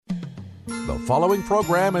The following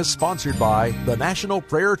program is sponsored by the National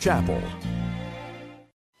Prayer Chapel.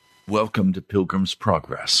 Welcome to Pilgrim's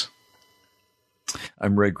Progress.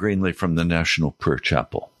 I'm Ray Greenley from the National Prayer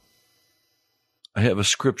Chapel. I have a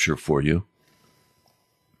scripture for you.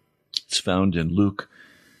 It's found in Luke,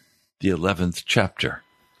 the 11th chapter.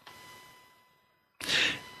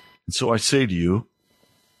 And so I say to you,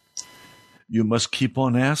 you must keep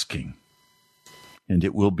on asking, and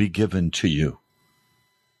it will be given to you.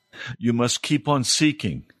 You must keep on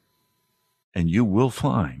seeking, and you will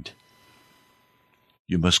find.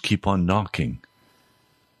 You must keep on knocking,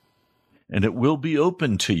 and it will be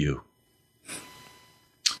open to you.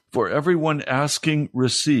 For everyone asking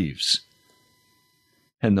receives,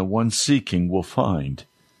 and the one seeking will find.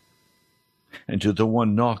 And to the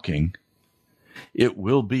one knocking, it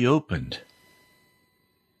will be opened.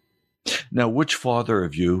 Now, which father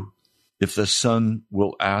of you, if the son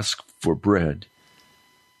will ask for bread,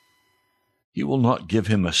 he will not give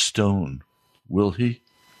him a stone, will he?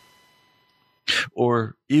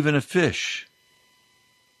 Or even a fish,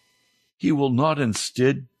 he will not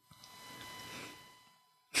instead,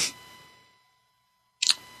 he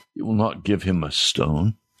will not give him a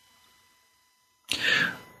stone.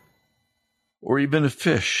 Or even a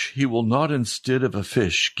fish, he will not instead of a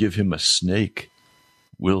fish give him a snake,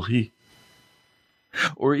 will he?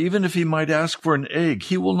 Or even if he might ask for an egg,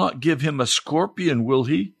 he will not give him a scorpion, will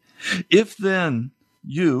he? If then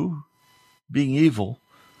you, being evil,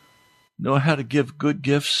 know how to give good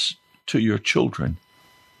gifts to your children,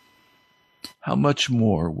 how much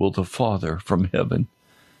more will the Father from heaven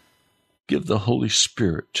give the Holy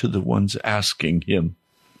Spirit to the ones asking him?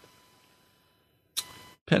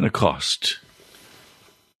 Pentecost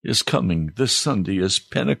is coming. This Sunday is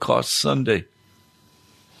Pentecost Sunday.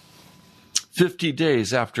 50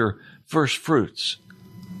 days after first fruits,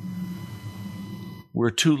 where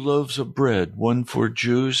 2 loaves of bread, one for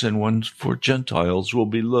Jews and one for Gentiles, will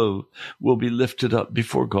be lifted up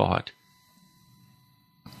before God.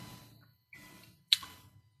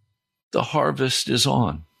 The harvest is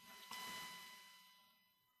on.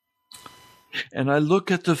 And I look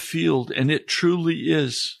at the field, and it truly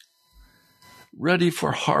is ready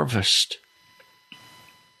for harvest.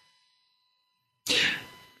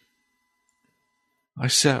 I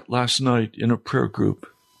sat last night in a prayer group,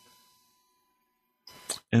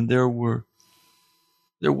 and there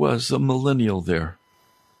was a millennial there.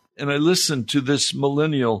 And I listened to this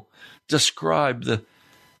millennial describe the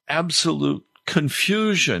absolute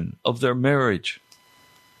confusion of their marriage,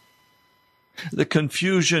 the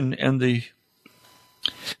confusion and the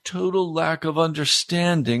total lack of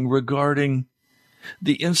understanding regarding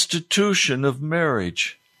the institution of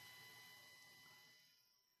marriage.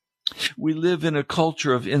 We live in a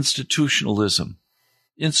culture of institutionalism.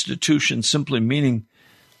 Institution simply meaning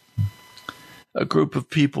a group of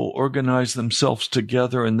people organize themselves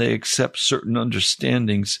together and they accept certain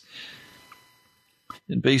understandings.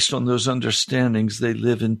 And based on those understandings, they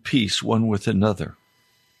live in peace one with another.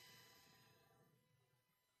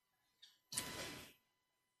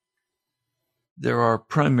 There are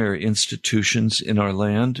primary institutions in our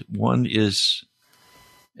land. One is,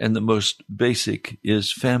 and the most basic,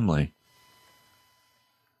 is family.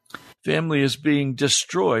 Family is being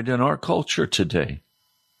destroyed in our culture today.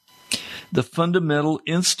 The fundamental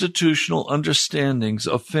institutional understandings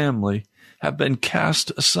of family have been cast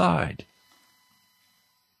aside.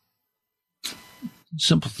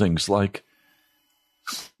 Simple things like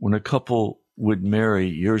when a couple would marry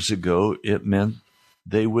years ago, it meant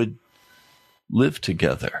they would live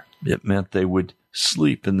together. It meant they would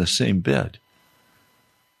sleep in the same bed.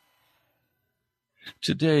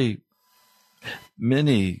 Today,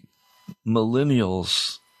 many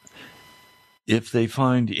millennials, if they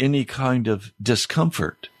find any kind of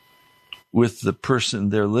discomfort with the person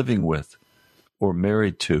they're living with or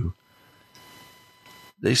married to,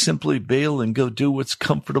 they simply bail and go do what's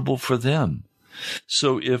comfortable for them.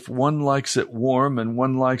 So if one likes it warm and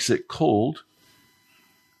one likes it cold,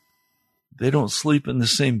 they don't sleep in the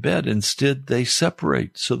same bed. Instead, they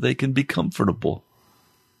separate so they can be comfortable.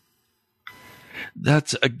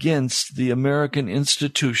 That's against the American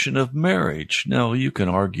institution of marriage. Now, you can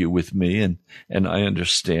argue with me, and I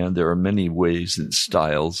understand there are many ways and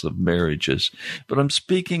styles of marriages, but I'm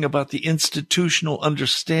speaking about the institutional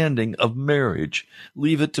understanding of marriage.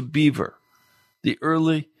 Leave it to Beaver. The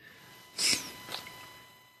early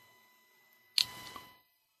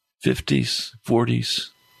 50s, 40s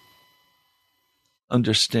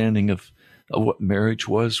understanding of what marriage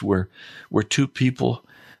was, where two people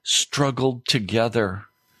struggled together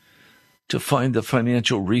to find the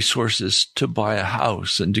financial resources to buy a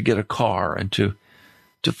house and to get a car and to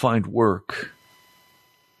to find work.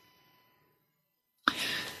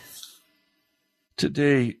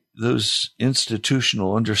 Today, those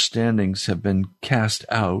institutional understandings have been cast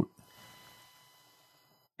out,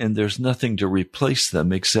 and there's nothing to replace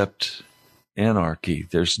them except anarchy.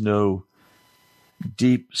 There's no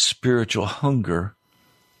deep spiritual hunger.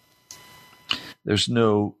 There's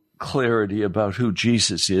no clarity about who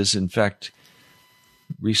Jesus is. In fact,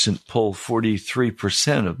 recent poll,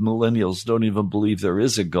 43% of millennials don't even believe there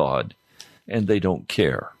is a God, and they don't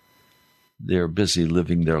care. They're busy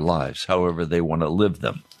living their lives however they want to live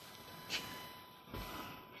them.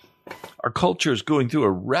 Our culture is going through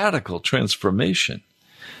a radical transformation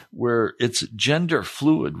where it's gender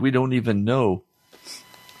fluid. We don't even know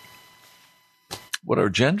what our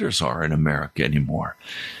genders are in America anymore.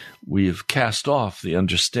 We have cast off the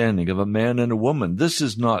understanding of a man and a woman. This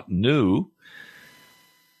is not new.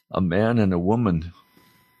 A man and a woman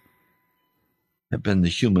have been the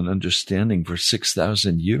human understanding for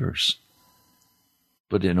 6,000 years.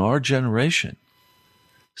 But in our generation,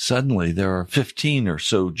 suddenly there are 15 or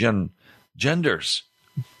so genders.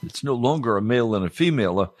 It's no longer a male and a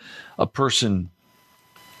female. A person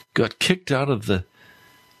got kicked out of the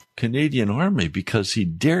Canadian Army because he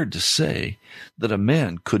dared to say that a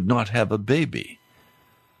man could not have a baby.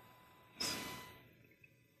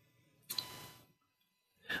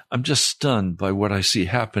 I'm just stunned by what I see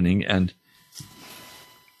happening, and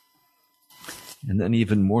then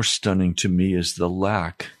even more stunning to me is the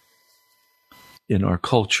lack in our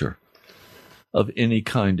culture of any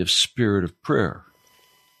kind of spirit of prayer.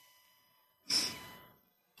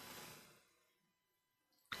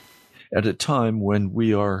 At a time when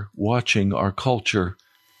we are watching our culture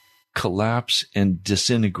collapse and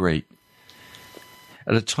disintegrate,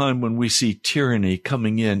 at a time when we see tyranny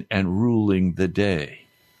coming in and ruling the day,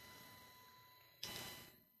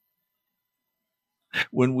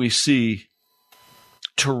 when we see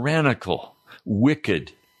tyrannical,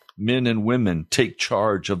 wicked men and women take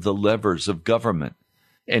charge of the levers of government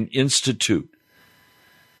and institute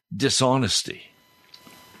dishonesty.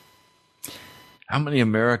 How many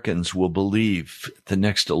Americans will believe the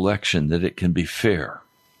next election that it can be fair?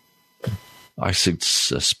 I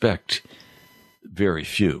suspect very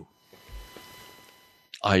few.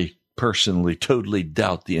 I personally totally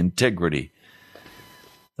doubt the integrity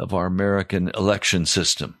of our American election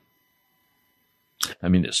system. I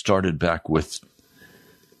mean, it started back with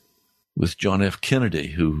John F. Kennedy,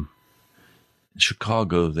 who in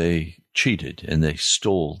Chicago, they cheated and they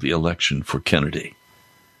stole the election for Kennedy.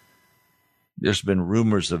 There's been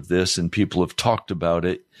rumors of this and people have talked about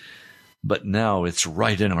it, but now it's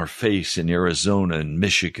right in our face in Arizona and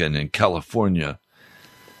Michigan and California.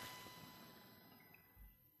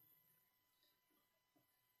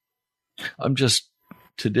 I'm just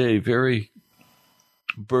today very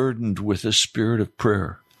burdened with a spirit of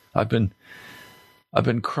prayer. I've been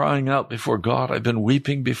crying out before God. I've been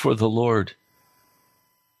weeping before the Lord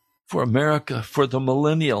for America, for the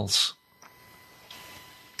millennials.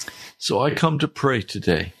 So I come to pray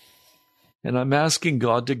today, and I'm asking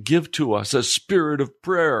God to give to us a spirit of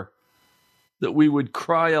prayer, that we would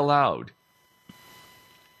cry aloud.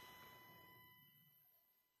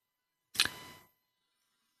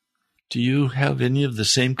 Do you have any of the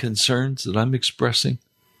same concerns that I'm expressing?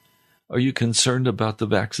 Are you concerned about the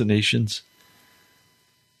vaccinations?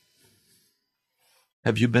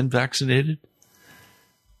 Have you been vaccinated?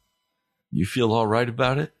 You feel all right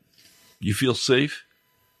about it? You feel safe?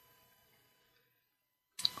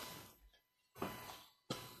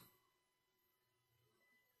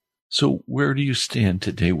 So where do you stand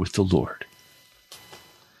today with the Lord?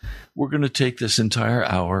 We're going to take this entire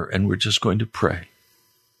hour and we're just going to pray.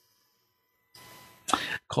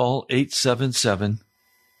 Call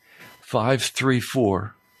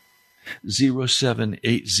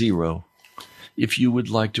 877-534-0780 if you would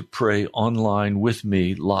like to pray online with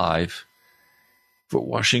me live for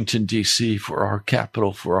Washington, D.C., for our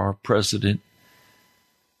capital, for our president.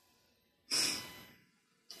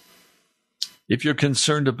 If you're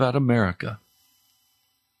concerned about America,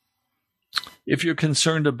 if you're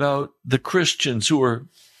concerned about the Christians who are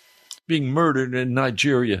being murdered in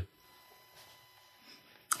Nigeria,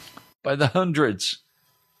 by the hundreds,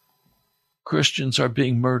 Christians are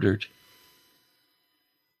being murdered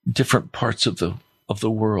in different parts of the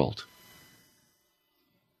world.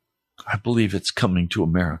 I believe it's coming to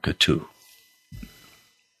America too.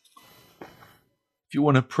 If you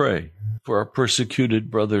want to pray for our persecuted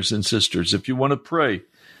brothers and sisters, if you want to pray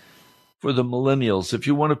for the millennials, if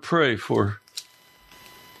you want to pray for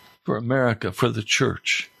America, for the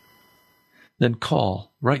church, then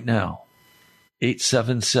call right now,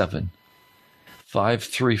 877-534-0780.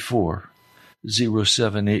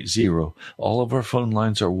 534-0780. All of our phone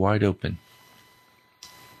lines are wide open.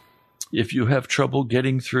 If you have trouble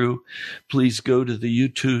getting through, please go to the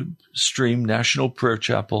YouTube stream,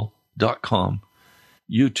 nationalprayerchapel.com,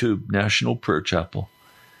 YouTube National Prayer Chapel,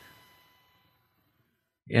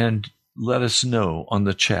 and let us know on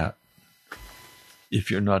the chat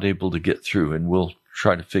if you're not able to get through, and we'll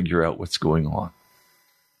try to figure out what's going on.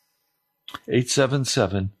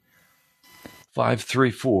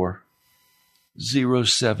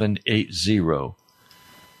 877-534-0780.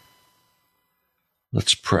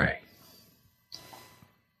 Let's pray.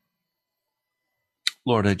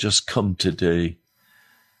 Lord, I just come today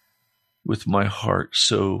with my heart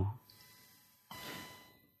so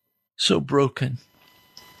broken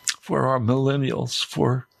for our millennials,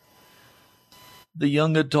 for the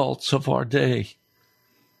young adults of our day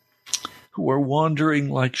who are wandering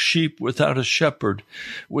like sheep without a shepherd,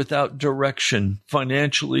 without direction,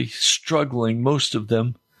 financially struggling, most of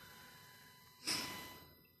them,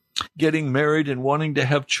 getting married and wanting to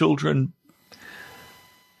have children,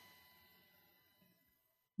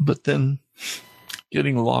 but then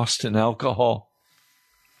getting lost in alcohol,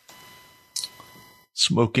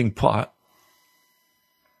 smoking pot.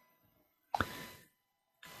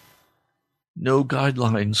 No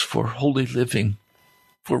guidelines for holy living,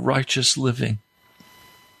 for righteous living.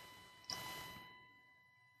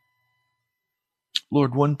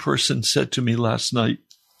 Lord, one person said to me last night,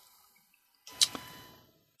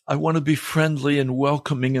 I want to be friendly and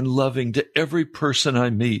welcoming and loving to every person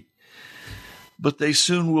I meet, but they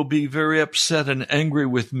soon will be very upset and angry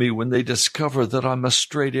with me when they discover that I'm a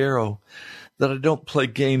straight arrow, that I don't play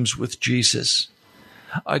games with Jesus.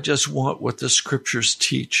 I just want what the scriptures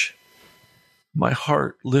teach. My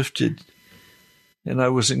heart lifted, and I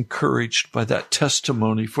was encouraged by that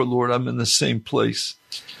testimony, for Lord, I'm in the same place.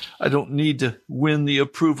 I don't need to win the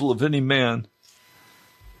approval of any man.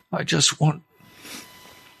 I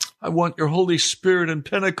want your Holy Spirit and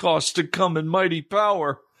Pentecost to come in mighty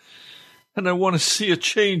power. And I want to see a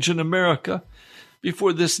change in America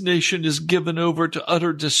before this nation is given over to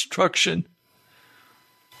utter destruction.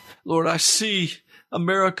 Lord, I see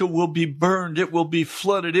America will be burned. It will be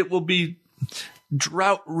flooded. It will be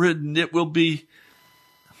drought-ridden. It will be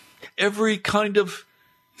every kind of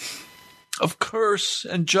curse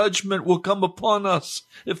and judgment will come upon us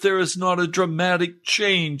if there is not a dramatic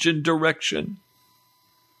change in direction.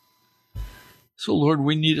 So, Lord,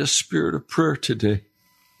 we need a spirit of prayer today.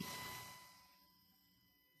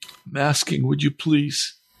 I'm asking, would you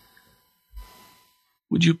please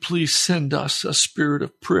send us a spirit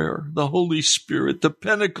of prayer, the Holy Spirit, the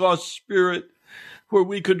Pentecost Spirit, where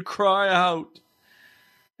we could cry out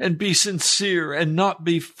and be sincere and not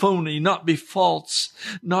be phony, not be false,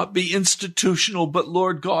 not be institutional, but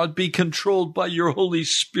Lord God, be controlled by your Holy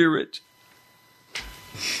Spirit.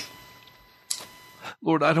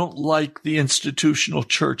 Lord, I don't like the institutional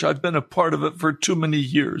church. I've been a part of it for too many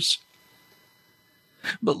years.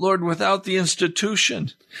 But Lord, without the institution,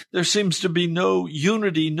 there seems to be no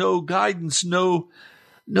unity, no guidance, no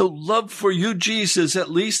love for you, Jesus. At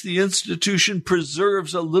least the institution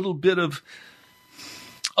preserves a little bit of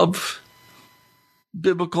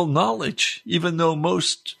biblical knowledge, even though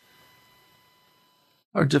most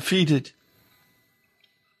are defeated.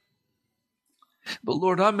 But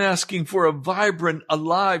Lord, I'm asking for a vibrant,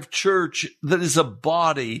 alive church that is a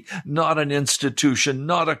body, not an institution,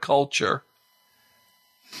 not a culture.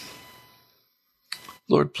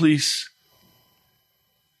 Lord, please,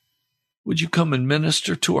 would you come and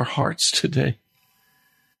minister to our hearts today?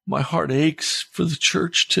 My heart aches for the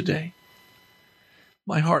church today.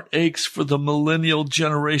 My heart aches for the millennial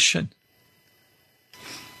generation.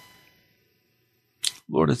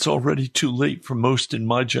 Lord, it's already too late for most in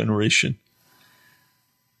my generation.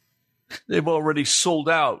 They've already sold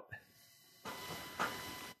out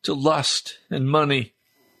to lust and money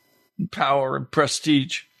and power and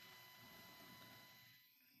prestige.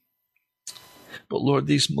 But Lord,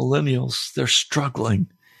 these millennials, they're struggling.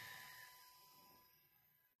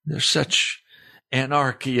 There's such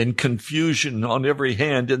anarchy and confusion on every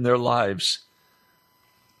hand in their lives.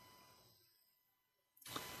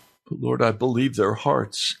 But Lord, I believe their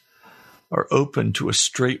hearts are open to a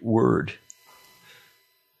straight word.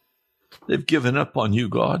 They've given up on you,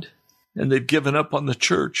 God, and they've given up on the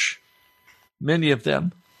church. Many of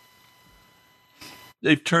them.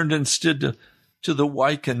 They've turned instead to the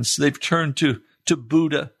Wiccans. They've turned to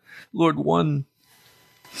Buddha. Lord, one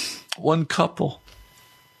couple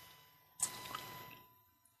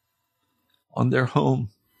on their home,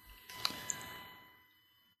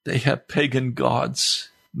 they have pagan gods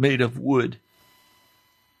made of wood.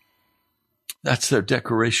 That's their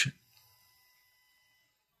decoration.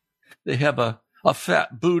 They have a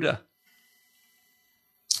fat Buddha.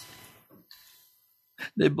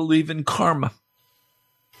 They believe in karma.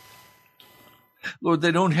 Lord,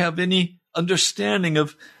 they don't have any understanding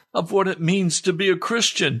of what it means to be a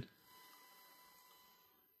Christian.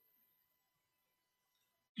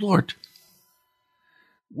 Lord,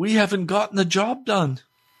 we haven't gotten the job done.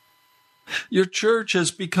 Your church has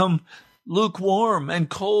become lukewarm and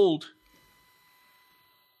cold,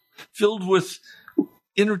 filled with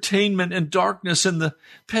entertainment and darkness, and the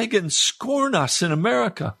pagans scorn us in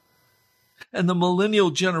America. And the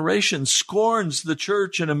millennial generation scorns the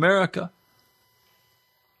church in America.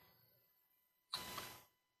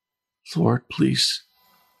 Lord, please,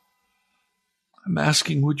 I'm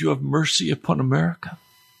asking, would you have mercy upon America?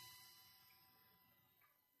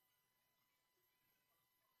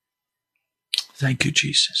 Thank you,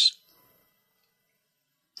 Jesus.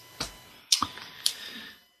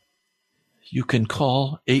 You can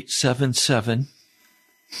call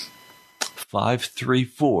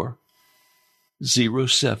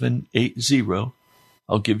 877-534-0780.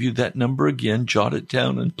 I'll give you that number again. Jot it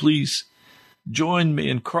down, and please join me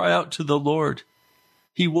and cry out to the Lord.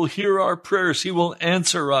 He will hear our prayers. He will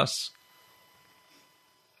answer us.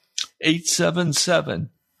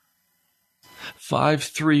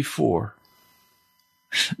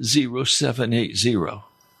 877-534-0780.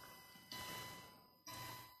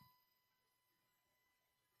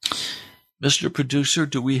 Mr. Producer,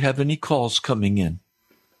 do we have any calls coming in?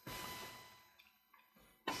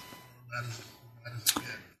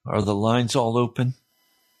 Are the lines all open?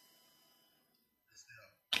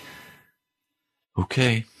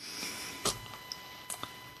 Okay.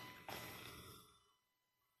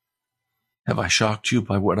 Have I shocked you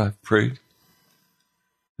by what I've prayed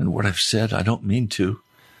and what I've said? I don't mean to.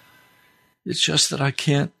 It's just that I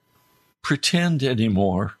can't pretend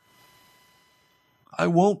anymore. I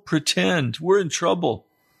won't pretend. We're in trouble.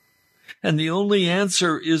 And the only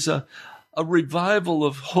answer is a revival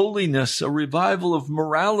of holiness, a revival of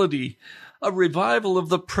morality, a revival of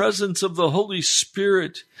the presence of the Holy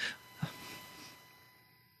Spirit.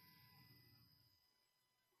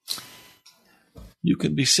 You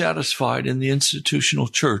can be satisfied in the institutional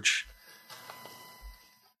church,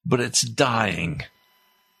 but it's dying.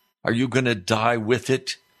 Are you going to die with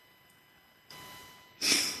it?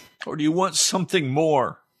 Or do you want something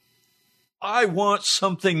more? I want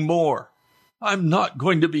something more. I'm not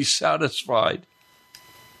going to be satisfied.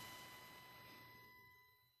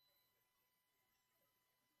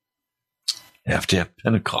 You have to have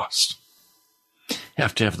Pentecost. You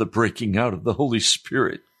have to have the breaking out of the Holy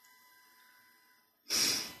Spirit.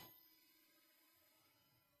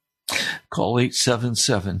 Call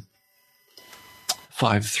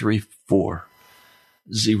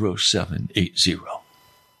 877-534-0780.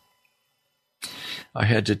 I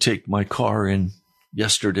had to take my car in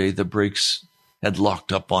yesterday. The brakes had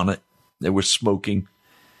locked up on it. They were smoking.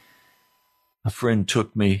 A friend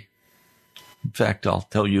took me. In fact, I'll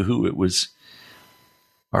tell you who it was.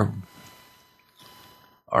 Our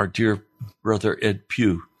dear brother Ed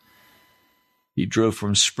Pugh. He drove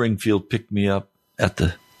from Springfield, picked me up at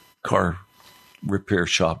the car repair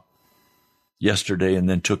shop yesterday, and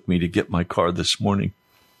then took me to get my car this morning.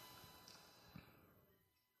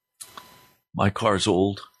 My car's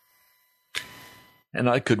old, and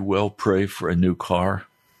I could well pray for a new car.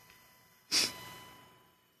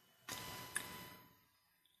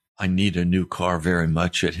 I need a new car very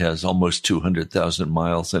much. It has almost 200,000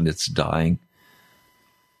 miles, and it's dying.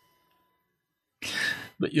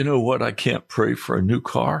 But you know what? I can't pray for a new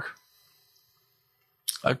car.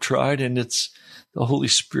 I've tried, and the Holy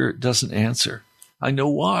Spirit doesn't answer. I know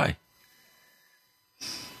why.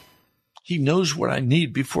 He knows what I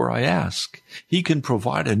need before I ask. He can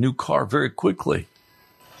provide a new car very quickly.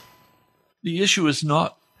 The issue is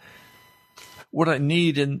not what I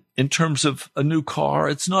need in terms of a new car.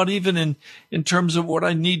 It's not even in terms of what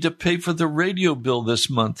I need to pay for the radio bill this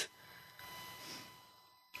month.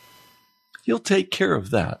 He'll take care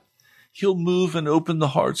of that. He'll move and open the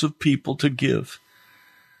hearts of people to give.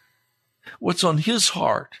 What's on his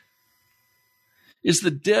heart is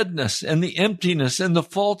the deadness and the emptiness and the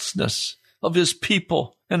falseness of his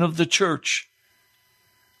people and of the church.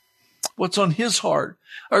 What's on his heart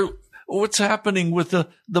are what's happening with the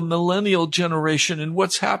millennial generation and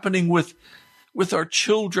what's happening with our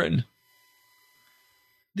children.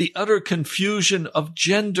 The utter confusion of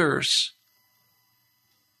genders.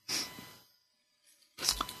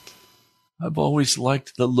 I've always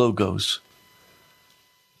liked the logos.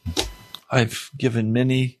 I've given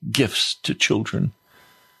many gifts to children.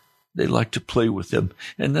 They like to play with them.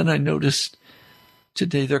 And then I noticed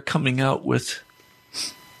Today they're coming out with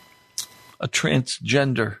a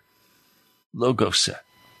transgender logo set.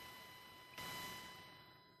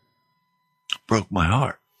 Broke my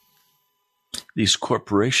heart. These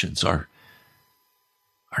corporations are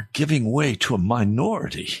giving way to a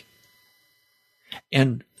minority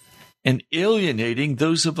and alienating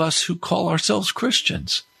those of us who call ourselves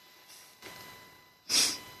Christians.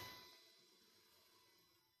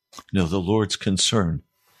 No, the Lord's concern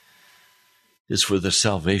is for the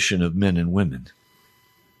salvation of men and women.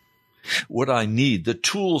 What I need, the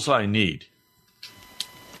tools I need.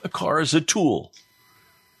 A car is a tool.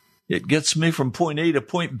 It gets me from point A to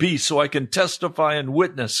point B so I can testify and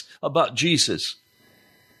witness about Jesus.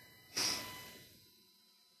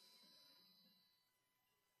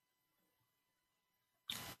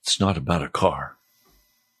 It's not about a car.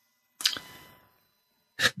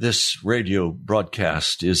 This radio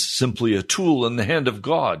broadcast is simply a tool in the hand of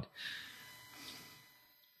God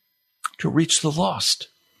to reach the lost.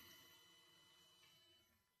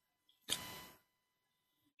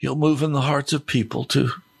 He'll move in the hearts of people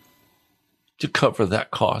to cover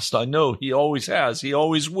that cost. I know he always has. He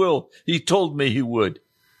always will. He told me he would.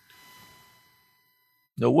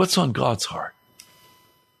 Now, what's on God's heart?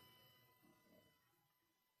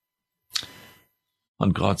 On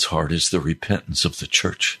God's heart is the repentance of the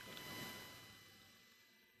church,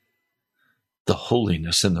 the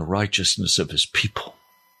holiness and the righteousness of his people,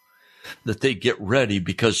 that they get ready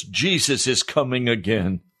because Jesus is coming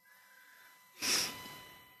again.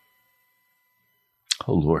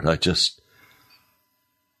 Oh Lord, I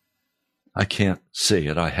can't say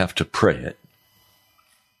it. I have to pray it.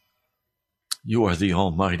 You are the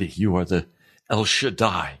Almighty. You are the El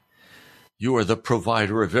Shaddai. You are the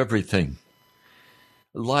provider of everything.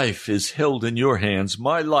 Life is held in your hands.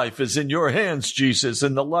 My life is in your hands, Jesus,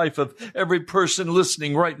 and the life of every person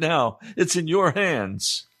listening right now. It's in your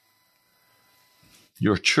hands.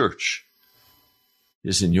 Your church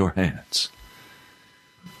is in your hands.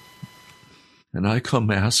 And I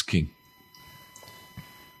come asking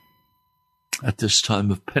at this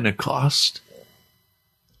time of Pentecost,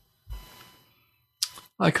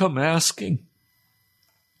 I come asking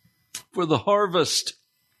for the harvest.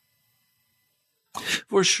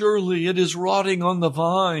 For surely it is rotting on the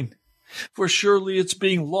vine. For surely it's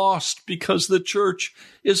being lost because the church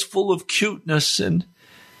is full of cuteness and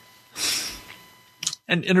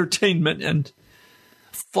entertainment and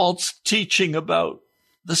false teaching about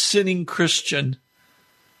the sinning Christian.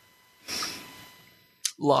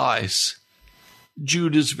 Lies.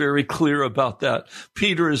 Jude is very clear about that.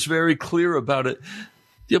 Peter is very clear about it.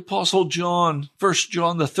 The Apostle John, 1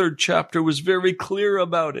 John, the 3rd chapter, was very clear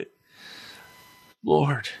about it.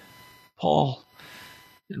 Lord, Paul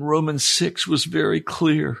in Romans 6 was very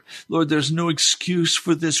clear. Lord, there's no excuse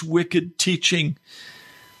for this wicked teaching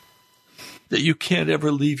that you can't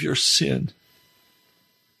ever leave your sin.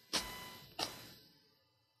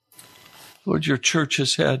 Lord, your church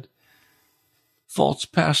has had false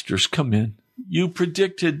pastors come in. You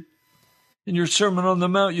predicted in your Sermon on the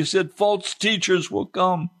Mount, you said false teachers will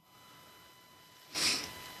come.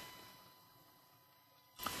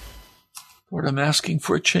 Lord, I'm asking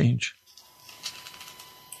for a change.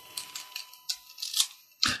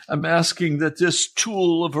 I'm asking that this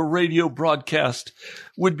tool of a radio broadcast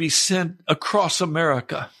would be sent across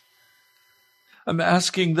America. I'm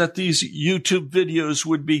asking that these YouTube videos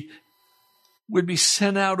would be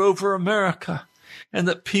sent out over America, and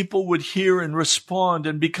that people would hear and respond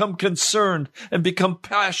and become concerned and become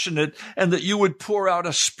passionate, and that you would pour out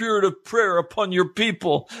a spirit of prayer upon your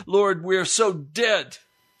people. Lord, we are so dead.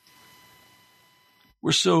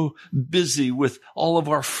 We're so busy with all of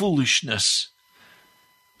our foolishness.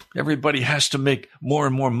 Everybody has to make more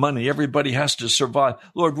and more money. Everybody has to survive.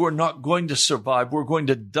 Lord, we're not going to survive. We're going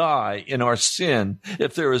to die in our sin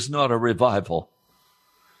if there is not a revival.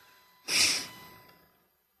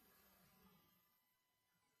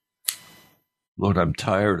 Lord, I'm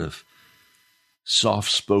tired of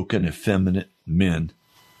soft-spoken, effeminate men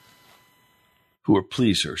who are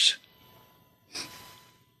pleasers,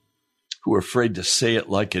 who are afraid to say it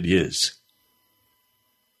like it is.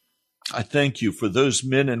 I thank you for those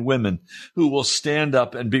men and women who will stand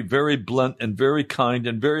up and be very blunt and very kind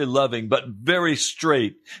and very loving, but very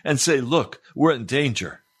straight, and say, look, we're in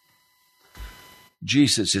danger.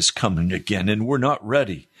 Jesus is coming again, and we're not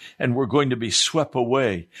ready, and we're going to be swept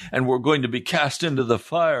away, and we're going to be cast into the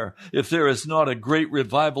fire if there is not a great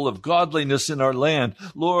revival of godliness in our land.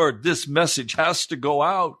 Lord, this message has to go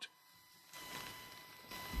out.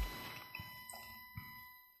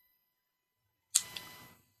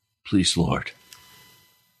 Please, Lord.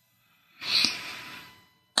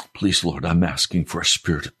 Please, Lord, I'm asking for a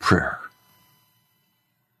spirit of prayer.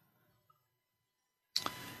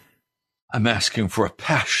 I'm asking for a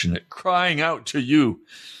passionate crying out to you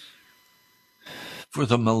for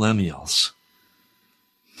the millennials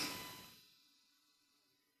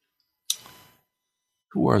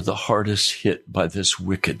who are the hardest hit by this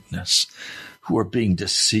wickedness, who are being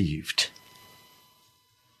deceived,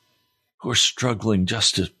 who are struggling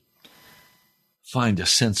just to find a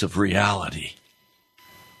sense of reality,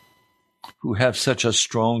 who have such a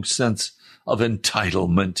strong sense of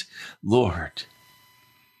entitlement. Lord,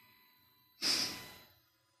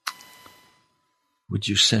 would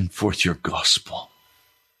you send forth your gospel?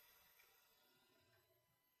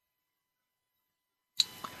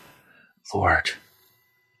 Lord,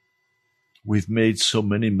 we've made so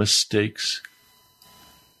many mistakes.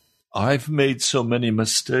 I've made so many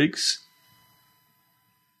mistakes.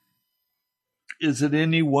 Is it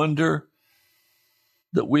any wonder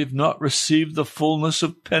that we've not received the fullness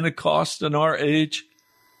of Pentecost in our age?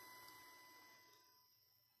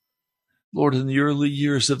 Lord, in the early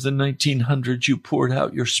years of the 1900s, you poured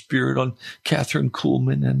out your Spirit on Catherine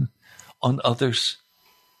Kuhlman and on others.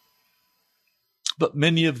 But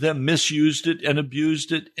many of them misused it and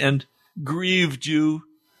abused it and grieved you,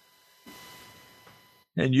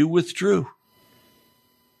 and you withdrew.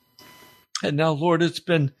 And now, Lord, it's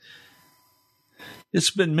been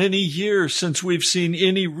many years since we've seen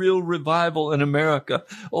any real revival in America.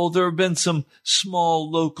 Oh, there have been some small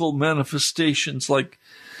local manifestations like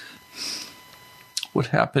what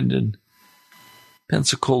happened in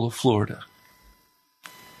Pensacola, Florida.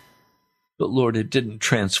 But Lord, it didn't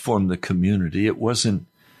transform the community. It wasn't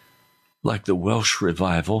like the Welsh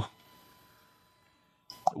revival.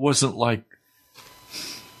 It wasn't like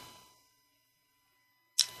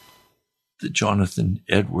the Jonathan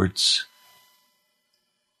Edwards.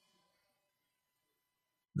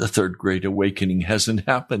 The third great awakening hasn't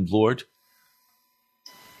happened, Lord.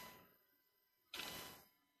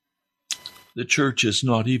 The church is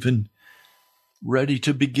not even ready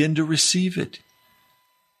to begin to receive it.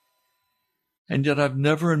 And yet I've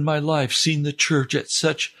never in my life seen the church at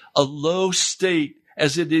such a low state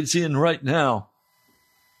as it is in right now.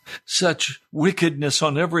 Such wickedness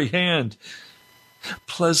on every hand.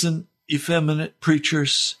 Pleasant, effeminate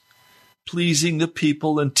preachers pleasing the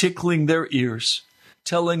people and tickling their ears,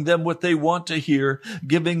 telling them what they want to hear,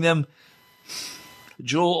 giving them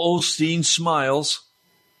Joel Osteen smiles.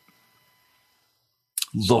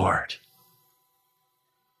 Lord,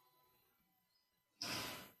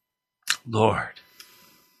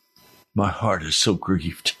 my heart is so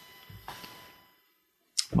grieved.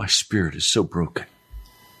 My spirit is so broken.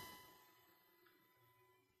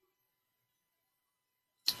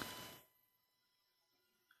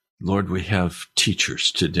 Lord, we have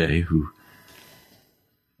teachers today who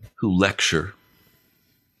lecture,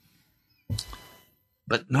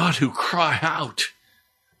 but not who cry out.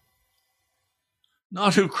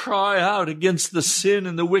 Not who cry out against the sin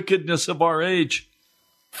and the wickedness of our age.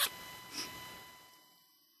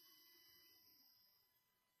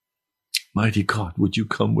 Mighty God, would you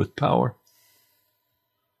come with power?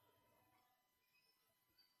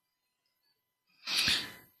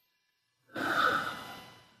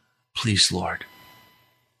 Please, Lord.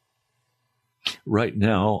 Right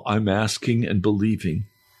now, I'm asking and believing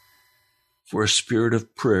for a spirit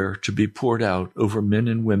of prayer to be poured out over men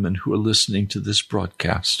and women who are listening to this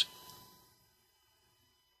broadcast.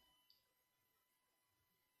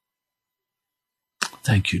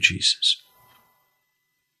 Thank you, Jesus.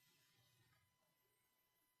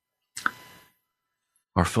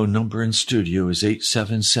 Our phone number in studio is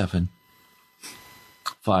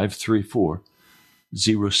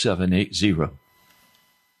 877-534-0780.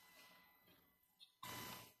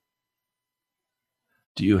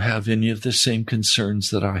 Do you have any of the same concerns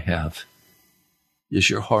that I have? Is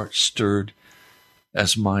your heart stirred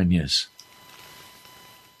as mine is?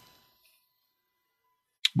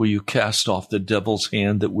 Will you cast off the devil's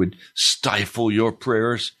hand that would stifle your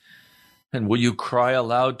prayers? And will you cry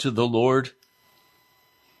aloud to the Lord?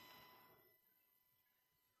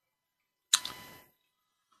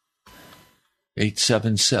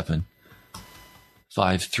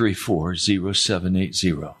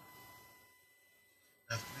 (877-534-0780).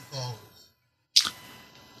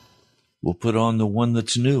 We'll put on the one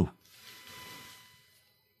that's new.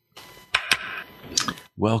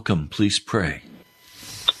 Welcome, please pray.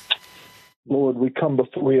 Lord, we come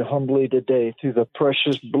before you humbly today through the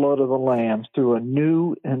precious blood of the Lamb, through a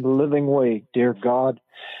new and living way, dear God,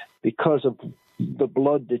 because of the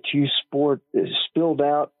blood that you spilled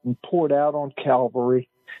out and poured out on Calvary.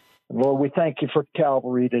 Lord, we thank you for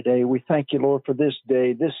Calvary today. We thank you, Lord, for this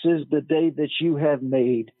day. This is the day that you have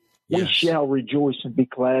made. We shall rejoice and be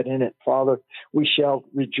glad in it, Father. We shall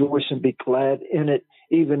rejoice and be glad in it,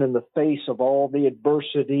 even in the face of all the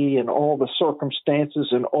adversity and all the circumstances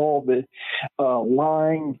and all the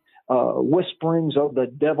lying whisperings of the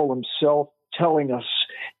devil himself telling us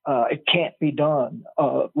it can't be done.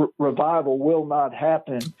 Revival will not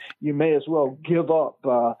happen. You may as well give up.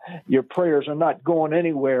 Your prayers are not going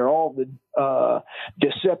anywhere. All the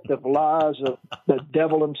deceptive lies of the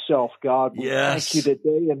devil himself, God. We thank you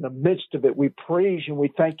today in the midst of it. We praise you and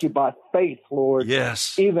we thank you by faith, Lord.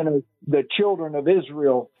 Yes. Even as the children of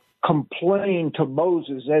Israel complained to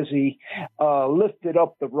Moses as he lifted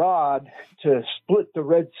up the rod to split the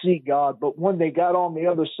Red Sea, God. But when they got on the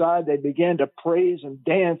other side, they began to praise and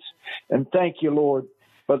dance and thank you, Lord.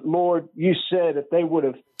 But Lord, you said if they would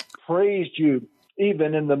have praised you,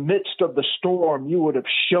 even in the midst of the storm, you would have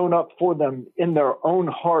shown up for them in their own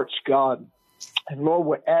hearts, God. And Lord,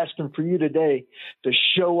 we're asking for you today to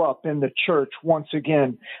show up in the church once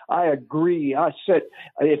again. I agree.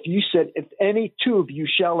 If any two of you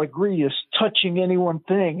shall agree as touching any one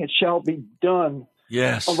thing, it shall be done.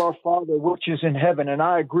 Yes. Of our Father which is in heaven. And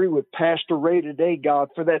I agree with Pastor Ray today, God,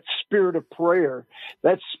 for that spirit of prayer,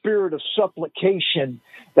 that spirit of supplication,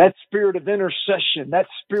 that spirit of intercession, that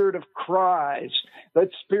spirit of cries, that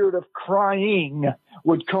spirit of crying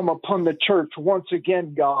would come upon the church once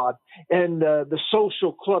again, God, and the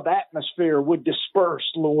social club atmosphere would disperse,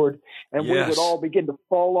 Lord, and we would all begin to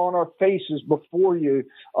fall on our faces before you,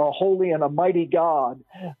 a holy and a mighty God.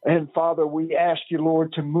 And Father, we ask you,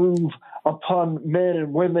 Lord, to move upon men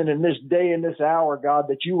and women in this day and this hour, God,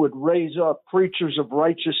 that you would raise up preachers of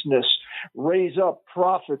righteousness, raise up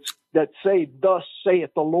prophets that say, thus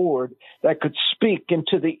saith the Lord, that could speak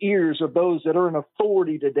into the ears of those that are in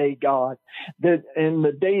authority today, God, that in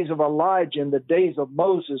the days of Elijah and the days of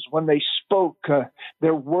Moses, when they spoke,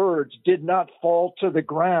 their words did not fall to the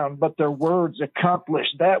ground, but their words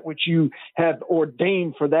accomplished that which you have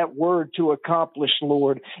ordained for that word to accomplish,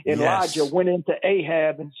 Lord. Elijah went into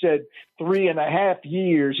Ahab and said, 3.5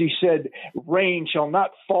 years, he said, rain shall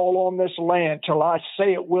not fall on this land till I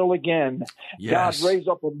say it will again. God, raise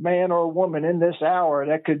up a man or a woman in this hour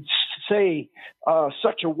that could say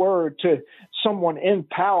such a word to someone in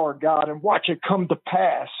power, God, and watch it come to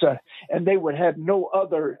pass. And they would have no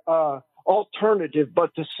other alternative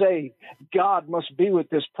but to say, God must be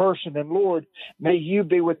with this person. And Lord, may you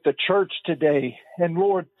be with the church today. And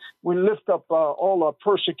Lord, we lift up all our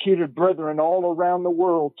persecuted brethren all around the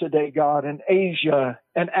world today, God, in Asia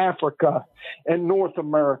and Africa and North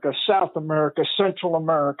America, South America, Central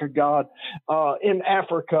America, God, in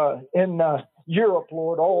Africa, in Europe,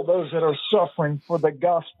 Lord, all those that are suffering for the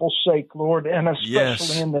gospel's sake, Lord, and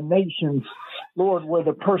especially in the nations, Lord, where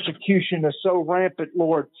the persecution is so rampant,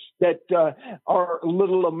 Lord, that our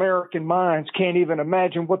little American minds can't even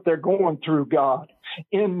imagine what they're going through, God,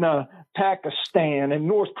 in Pakistan and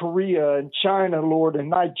North Korea and China, Lord, and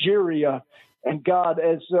Nigeria. And God,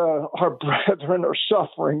 as our brethren are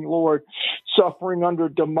suffering, Lord, suffering under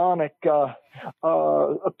demonic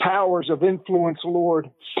powers of influence,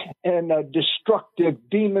 Lord, and destructive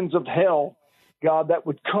demons of hell, God, that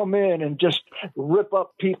would come in and just rip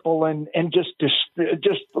up people and just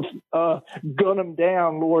gun them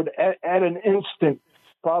down, Lord, at an instant.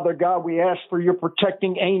 Father God, we ask for your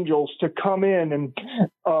protecting angels to come in and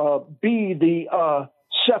be the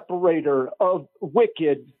separator of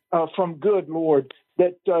wicked from good, Lord,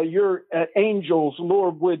 that your angels,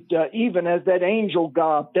 Lord, would, even as that angel,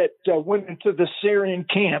 God, that went into the Syrian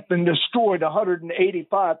camp and destroyed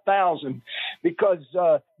 185,000 because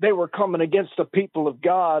they were coming against the people of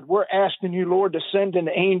God. We're asking you, Lord, to send an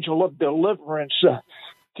angel of deliverance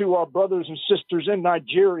to our brothers and sisters in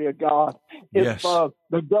Nigeria, God. If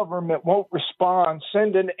the government won't respond,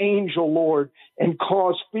 send an angel, Lord, and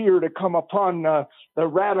cause fear to come upon the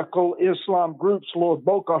radical Islam groups, Lord,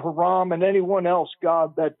 Boko Haram and anyone else,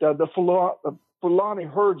 God, that the Fulani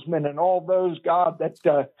herdsmen and all those, God,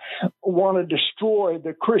 that want to destroy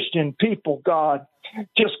the Christian people, God,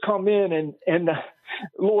 just come in and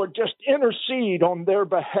Lord, just intercede on their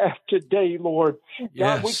behalf today, Lord.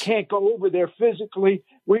 God, we can't go over there physically.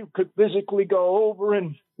 We could physically go over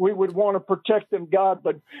and we would want to protect them, God,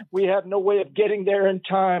 but we have no way of getting there in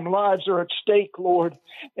time. Lives are at stake, Lord.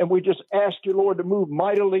 And we just ask you, Lord, to move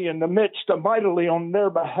mightily in the midst, mightily on their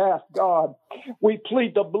behalf, God. We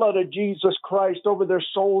plead the blood of Jesus Christ over their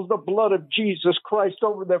souls, the blood of Jesus Christ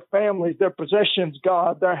over their families, their possessions,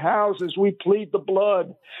 God, their houses. We plead the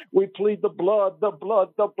blood. We plead the blood, the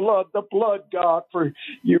blood, the blood, the blood, God, for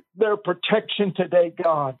their protection today,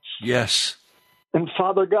 God. Yes. And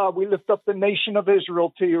Father God, we lift up the nation of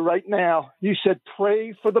Israel to you right now. You said,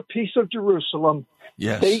 pray for the peace of Jerusalem.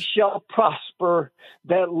 Yes. They shall prosper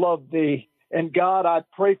that love thee. And God, I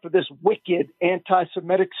pray for this wicked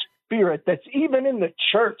anti-Semitic spirit that's even in the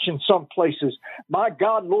church in some places. My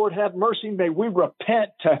God, Lord, have mercy. May we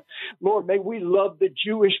repent. Lord, may we love the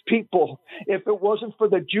Jewish people. If it wasn't for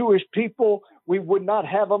the Jewish people, we would not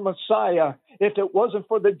have a Messiah. If it wasn't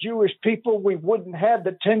for the Jewish people, we wouldn't have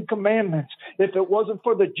the Ten Commandments. If it wasn't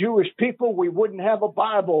for the Jewish people, we wouldn't have a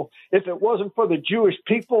Bible. If it wasn't for the Jewish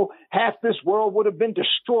people, half this world would have been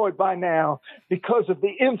destroyed by now because of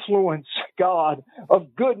the influence, God,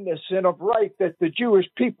 of goodness and of right that the Jewish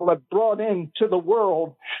people have brought into the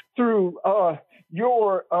world through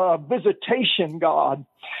your visitation, God.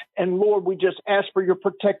 And Lord, we just ask for your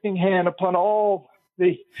protecting hand upon all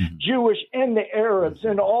the Jewish and the Arabs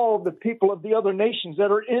and all the people of the other nations that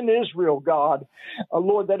are in Israel, God,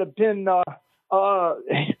 Lord, that have been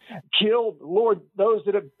killed, Lord, those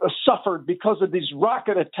that have suffered because of these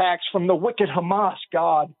rocket attacks from the wicked Hamas,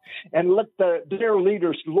 God, and let their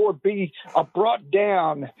leaders, Lord, be brought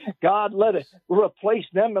down. God, let it replace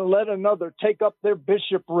them and let another take up their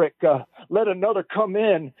bishopric. Let another come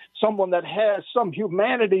in, someone that has some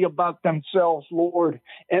humanity about themselves, Lord,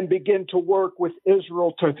 and begin to work with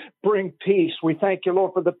Israel to bring peace. We thank you,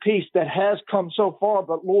 Lord, for the peace that has come so far,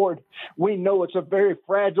 but Lord, we know it's a very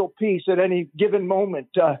fragile peace at any given moment.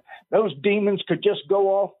 Those demons could just go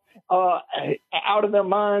off out of their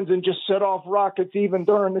minds and just set off rockets even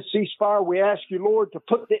during the ceasefire. We ask you, Lord, to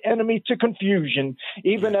put the enemy to confusion,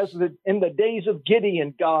 even as in the days of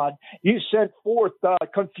Gideon, God, you sent forth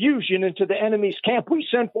confusion into the enemy's camp. We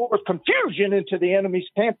send forth confusion into the enemy's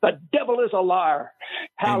camp. The devil is a liar.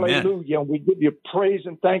 Hallelujah. And we give you praise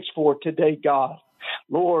and thanks for it today, God.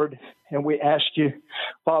 Lord, and we ask you,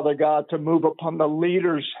 Father God, to move upon the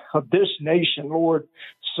leaders of this nation, Lord,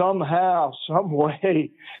 somehow, some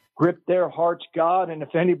way, grip their hearts, God, and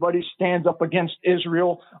if anybody stands up against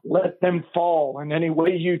Israel, let them fall in any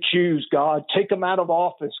way you choose, God. Take them out of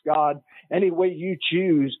office, God, any way you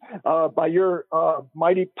choose, by your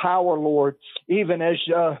mighty power, Lord, even as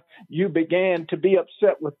you began to be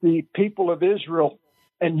upset with the people of Israel,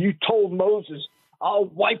 and you told Moses, I'll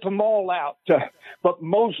wipe them all out. But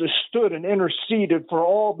Moses stood and interceded for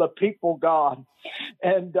all the people, God.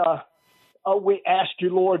 And we ask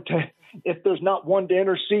you, Lord, if there's not one to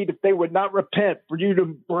intercede, if they would not repent, for you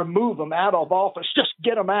to remove them out of office, just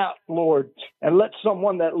get them out, Lord, and let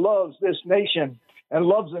someone that loves this nation and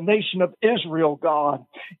loves the nation of Israel, God,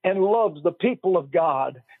 and loves the people of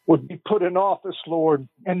God would be put in office, Lord,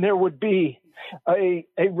 and there would be a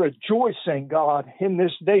rejoicing, God, in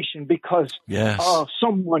this nation because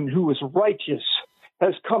someone who is righteous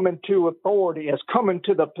has come into authority, has come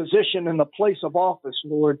into the position and the place of office,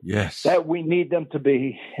 Lord, that we need them to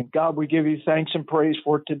be. And God, we give you thanks and praise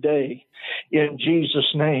for today. In Jesus'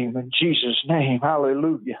 name,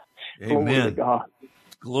 hallelujah. Amen. Glory to God.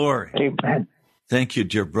 Glory. Amen. Thank you,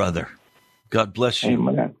 dear brother. God bless you.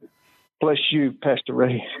 Amen. Bless you, Pastor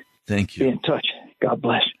Ray. Thank you. Be in touch. God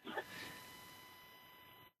bless.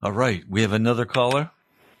 All right. We have another caller.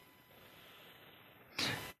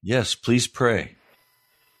 Yes, please pray.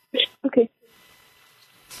 Okay.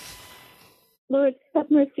 Lord, have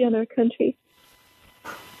mercy on our country.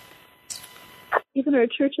 Even our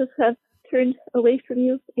churches have turned away from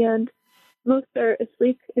you, and most are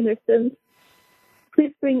asleep in their sins.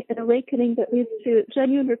 Please bring an awakening that leads to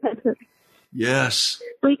genuine repentance. Yes.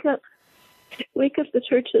 Wake up the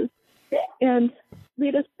churches and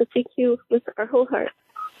lead us to seek you with our whole heart.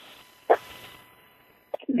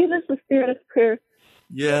 Give us the spirit of prayer.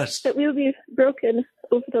 Yes. That we will be broken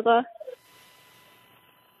over the lost,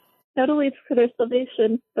 not only for their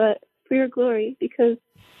salvation, but for your glory, because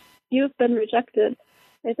you have been rejected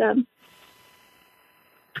by them.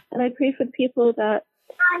 And I pray for the people that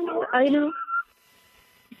I know,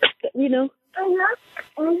 that we know,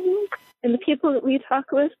 and the people that we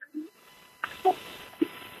talk with.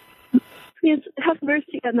 Please have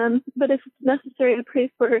mercy on them, but if it's necessary, I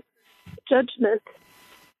pray for judgment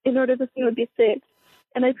in order that they would be saved.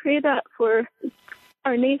 And I pray that for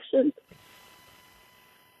our nation,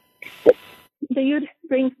 that you'd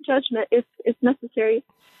bring judgment if necessary.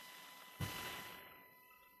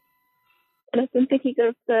 And I've been thinking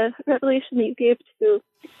of the revelation that you gave to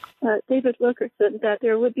David Wilkerson, that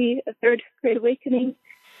there would be a third great awakening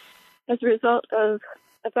as a result of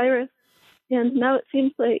a virus. And now it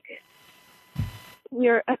seems like we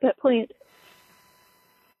are at that point.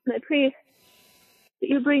 And I pray that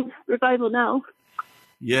you bring revival now.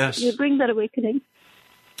 Yes. You bring that awakening.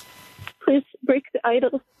 Please break the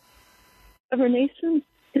idols of our nation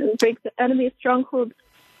and break the enemy's strongholds.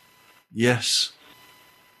 Yes.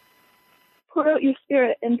 Pour out your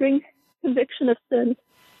Spirit and bring conviction of sin.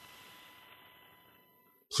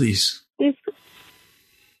 Please. Please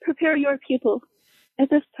prepare your people at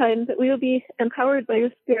this time that we will be empowered by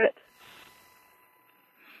your Spirit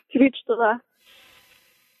to reach the lost.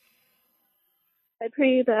 I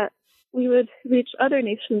pray that we would reach other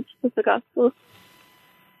nations with the gospel.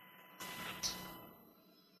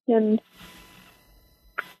 And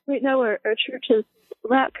right now our churches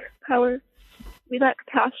lack power. We lack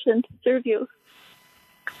passion to serve you.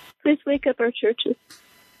 Please wake up our churches.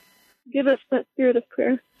 Give us that spirit of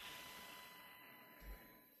prayer.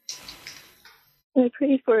 And I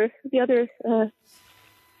pray for the other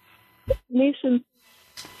nations.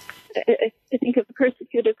 I think of the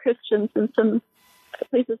persecuted Christians in some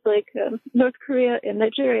places like North Korea and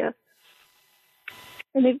Nigeria.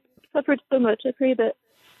 And they've suffered so much. I pray that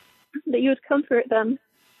you would comfort them,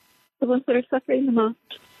 the ones that are suffering the most,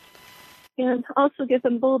 and also give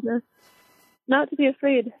them boldness, not to be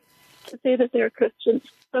afraid to say that they're Christians.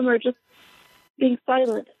 Some are just being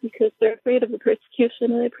silent because they're afraid of the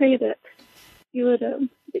persecution, and I pray that you would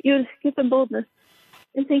give them boldness.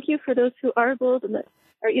 And thank you for those who are bold and that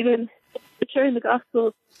are even sharing the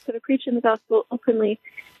gospel, that are preaching the gospel openly.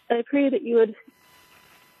 And I pray that you would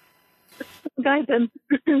guide them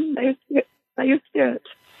by your Spirit.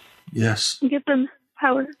 Yes. And give them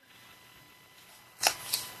power.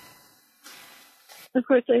 Of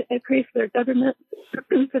course, I pray for their government,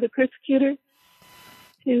 for the persecutor,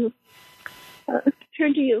 to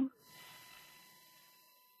turn to you.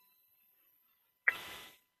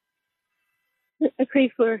 I pray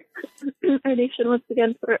for our nation once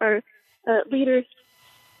again, for our leaders.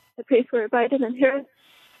 I pray for Biden and Harris.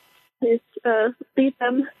 Please lead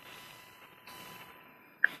them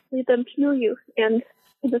to know you, and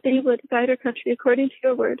that they would guide our country according to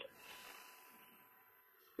your word.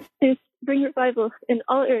 Please bring revival in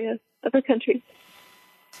all areas of our country.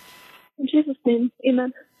 In Jesus' name,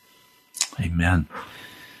 amen. Amen.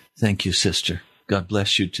 Thank you, sister. God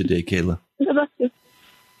bless you today, Kayla. God bless you.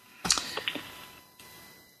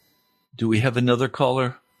 Do we have another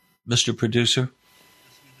caller, Mr. Producer?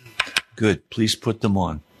 Good. Please put them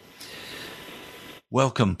on.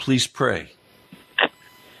 Welcome. Please pray.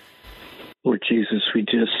 Lord Jesus, we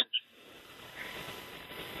just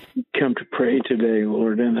come to pray today,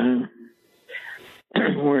 Lord, and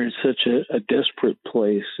we're in such a desperate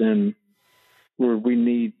place, and Lord, we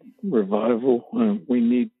need revival. We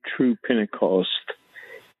need true Pentecost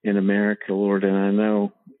in America, Lord, and I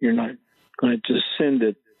know you're not going to just send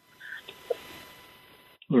it.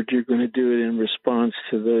 Lord, you're going to do it in response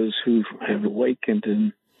to those who have awakened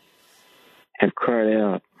and have cried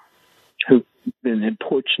out, who've been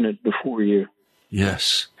importunate before you.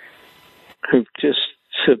 Yes. Who've just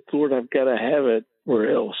said, Lord, I've got to have it or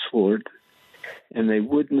else, Lord. And they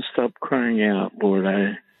wouldn't stop crying out, Lord.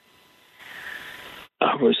 I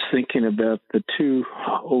was thinking about the two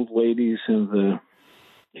old ladies in the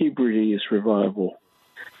Hebrides revival.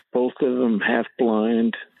 Both of them half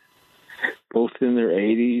blind, both in their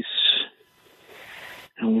 80s.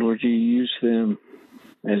 And Lord, you use them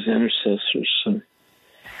as intercessors. And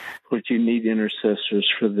Lord, you need intercessors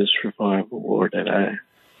for this revival, Lord. And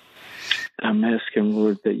I'm asking,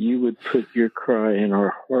 Lord, that you would put your cry in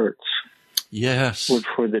our hearts. Yes. Lord,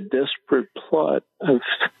 for the desperate plot of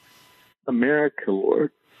America,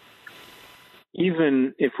 Lord.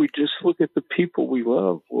 Even if we just look at the people we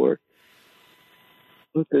love, Lord.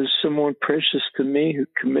 Lord, there's someone precious to me who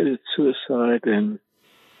committed suicide, and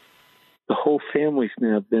the whole family's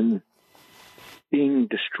now been being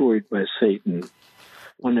destroyed by Satan,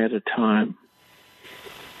 one at a time.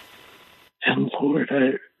 And Lord,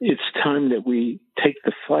 it's time that we take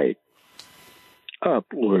the fight up,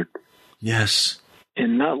 Lord. Yes.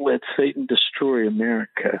 And not let Satan destroy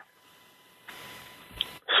America.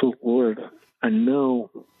 So, Lord, I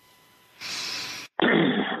know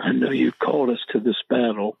you've called us to this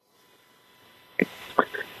battle.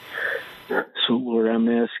 So, Lord, I'm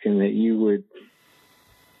asking that you would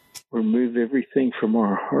remove everything from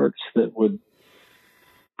our hearts that would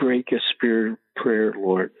break a spirit of prayer,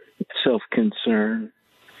 Lord, self-concern,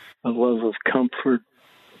 a love of comfort.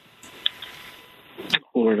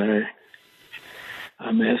 Lord,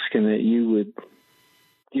 I'm asking that you would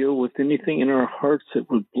deal with anything in our hearts that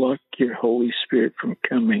would block your Holy Spirit from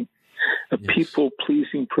coming. A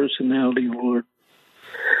people-pleasing personality, Lord.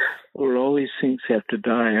 Lord, all these things have to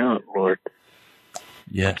die out, Lord.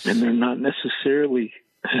 Yes. And they're not necessarily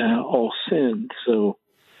all sin. So,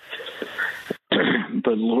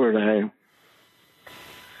 but Lord, I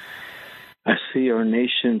see our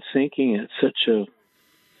nation sinking at such a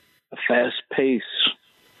a fast pace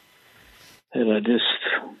that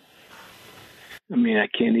I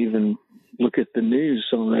can't even look at the news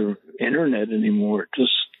on the internet anymore.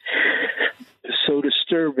 Just so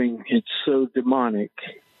disturbing. It's so demonic.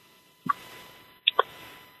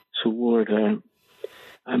 So, Lord, I'm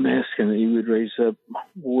asking that you would raise up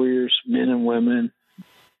warriors, men and women,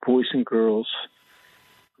 boys and girls,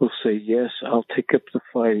 who'll say, yes, I'll take up the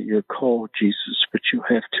fight at your call, Jesus, but you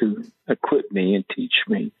have to equip me and teach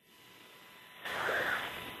me.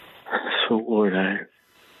 So, Lord,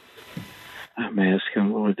 I'm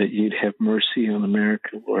asking, Lord, that you'd have mercy on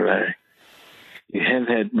America, Lord. You have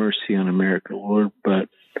had mercy on America, Lord, but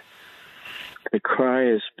the cry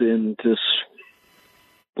has been just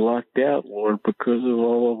blocked out, Lord, because of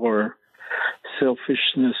all of our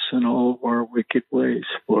selfishness and all of our wicked ways,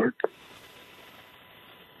 Lord.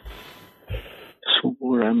 So,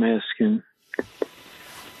 Lord, I'm asking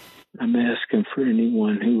for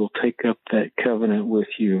anyone who will take up that covenant with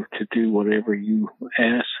you to do whatever you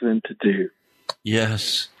ask them to do.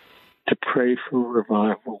 Yes. To pray for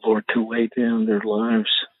revival, Lord, to lay down their lives,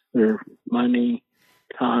 their money,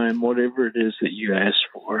 time, whatever it is that you ask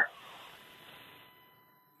for.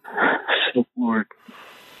 So, Lord,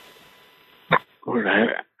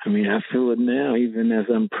 I feel it now, even as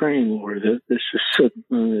I'm praying, Lord, that this is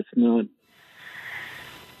something that's not,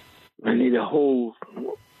 I need a whole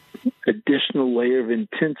additional layer of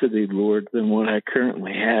intensity, Lord, than what I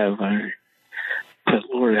currently have. But,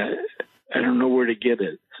 Lord, I don't know where to get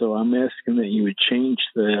it. So I'm asking that you would change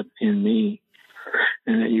that in me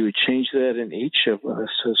and that you would change that in each of us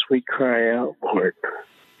as we cry out, Lord.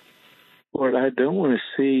 Lord, I don't want to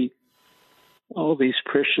see all these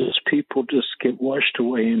precious people just get washed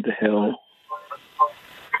away into hell.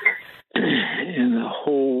 And the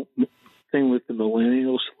whole thing with the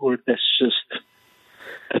millennials, Lord, that's just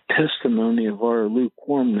a testimony of our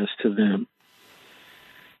lukewarmness to them,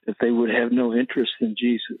 that they would have no interest in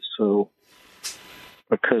Jesus. So,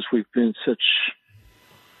 because we've been such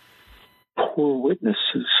poor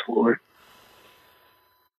witnesses, Lord,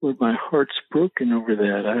 my heart's broken over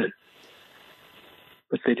that.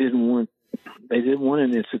 But they didn't want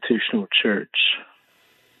an institutional church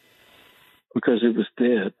because it was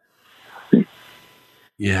dead.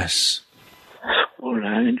 Yes. Lord,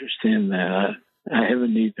 I understand that. I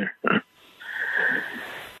haven't either.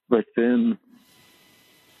 But then,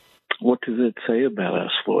 what does it say about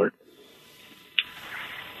us, Lord?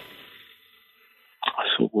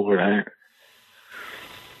 So, Lord, I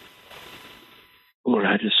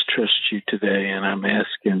just trust you today, and I'm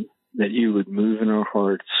asking that you would move in our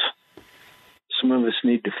hearts. Some of us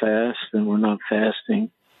need to fast, and we're not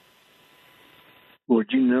fasting.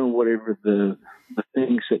 Lord, you know whatever the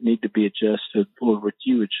things that need to be adjusted, Lord, would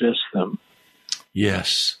you adjust them?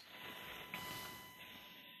 Yes.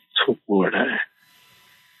 So, Lord,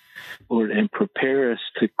 and prepare us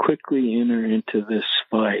to quickly enter into this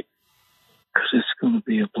fight, because it's going to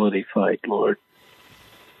be a bloody fight, Lord.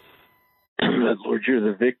 But, Lord, you're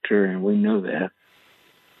the victor, and we know that.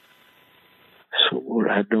 So, Lord,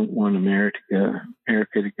 I don't want America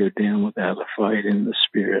to go down without a fight in the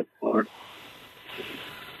spirit, Lord.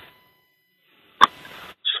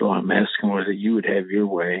 So I'm asking, Lord, that you would have your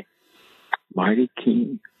way. Mighty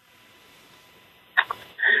King,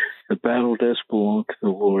 the battle does belong to the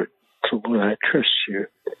Lord. So, Lord, I trust you.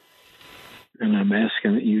 And I'm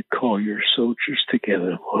asking that you call your soldiers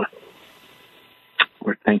together, Lord.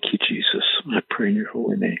 Lord, thank you, Jesus. I pray in your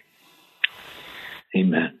holy name.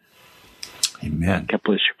 Amen. Amen. God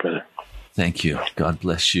bless you, brother. Thank you. God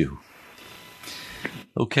bless you.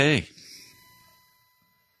 Okay.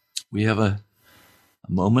 We have a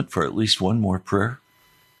moment for at least one more prayer.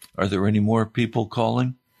 Are there any more people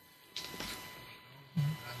calling?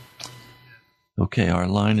 Okay, our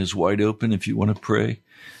line is wide open if you want to pray.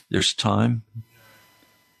 There's time.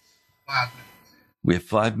 We have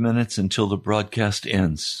 5 minutes until the broadcast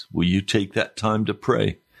ends. Will you take that time to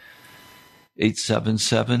pray?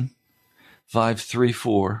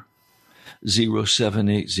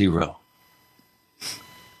 877-534-0780.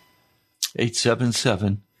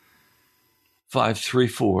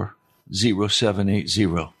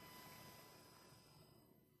 877-534-0780.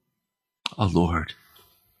 Oh, Lord,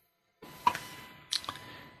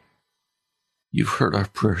 you've heard our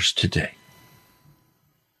prayers today.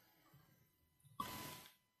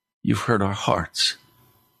 You've heard our hearts.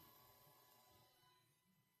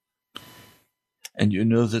 And you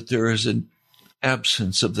know that there is an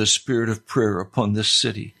absence of the spirit of prayer upon this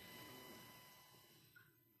city.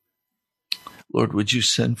 Lord, would you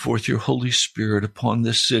send forth your Holy Spirit upon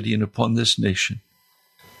this city and upon this nation,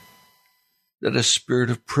 that a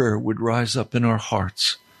spirit of prayer would rise up in our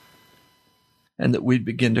hearts, and that we'd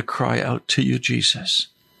begin to cry out to you, Jesus.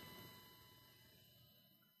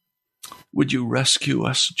 Would you rescue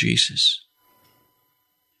us, Jesus?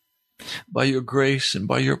 By your grace and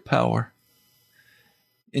by your power,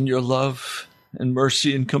 in your love and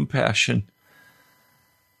mercy and compassion,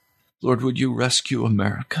 Lord, would you rescue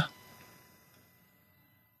America?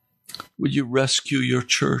 Would you rescue your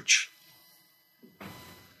church?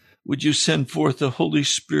 Would you send forth the Holy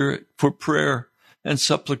Spirit for prayer and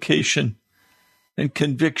supplication and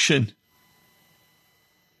conviction?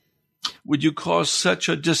 Would you cause such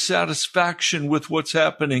a dissatisfaction with what's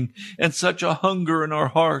happening and such a hunger in our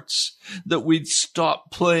hearts that we'd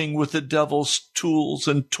stop playing with the devil's tools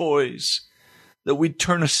and toys, that we'd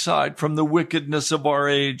turn aside from the wickedness of our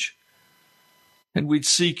age and we'd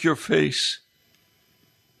seek your face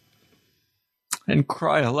and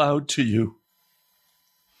cry aloud to you.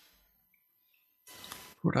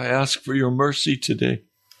 Lord, I ask for your mercy today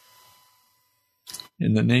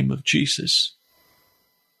in the name of Jesus.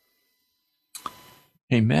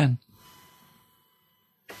 Amen.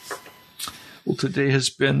 Well, today has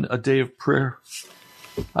been a day of prayer.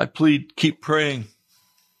 I plead, keep praying.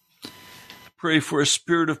 Pray for a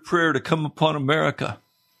spirit of prayer to come upon America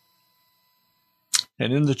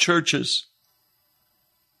and in the churches.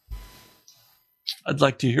 I'd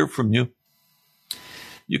like to hear from you.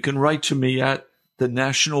 You can write to me at the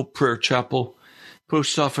National Prayer Chapel,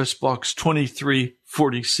 Post Office Box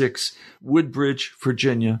 2346, Woodbridge,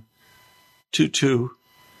 Virginia,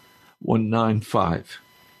 22195.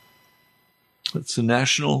 That's the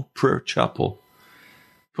National Prayer Chapel,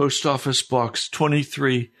 Post Office Box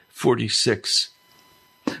 2346,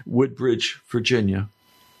 Woodbridge, Virginia,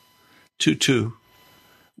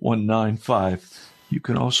 22195. You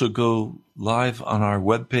can also go live on our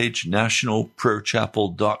webpage,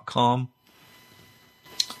 nationalprayerchapel.com.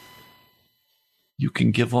 You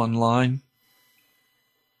can give online.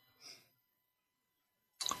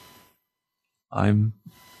 I'm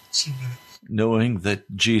knowing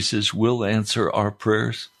that Jesus will answer our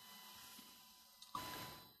prayers.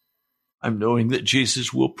 I'm knowing that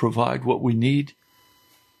Jesus will provide what we need.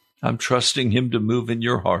 I'm trusting him to move in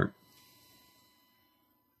your heart,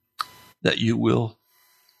 that you will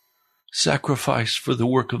sacrifice for the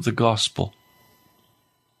work of the gospel,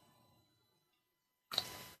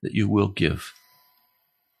 that you will give.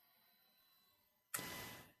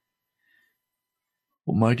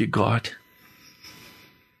 Almighty God,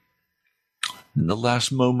 in the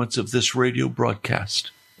last moments of this radio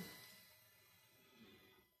broadcast,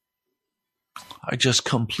 I just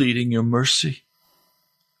come pleading your mercy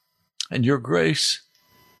and your grace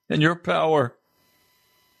and your power.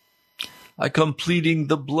 I come pleading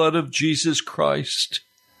the blood of Jesus Christ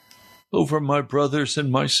over my brothers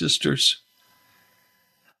and my sisters.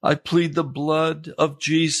 I plead the blood of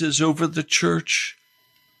Jesus over the church.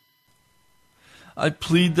 I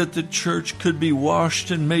plead that the church could be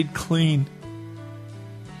washed and made clean.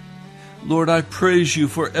 Lord, I praise you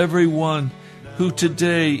for everyone who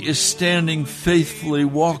today is standing faithfully,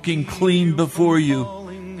 walking clean before you.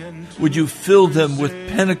 Would you fill them with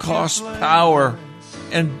Pentecost power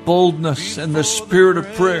and boldness and the spirit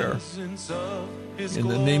of prayer? In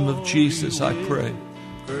the name of Jesus, I pray.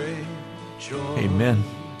 Amen.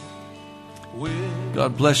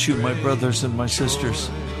 God bless you, my brothers and my sisters.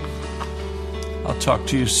 I'll talk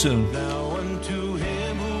to you soon.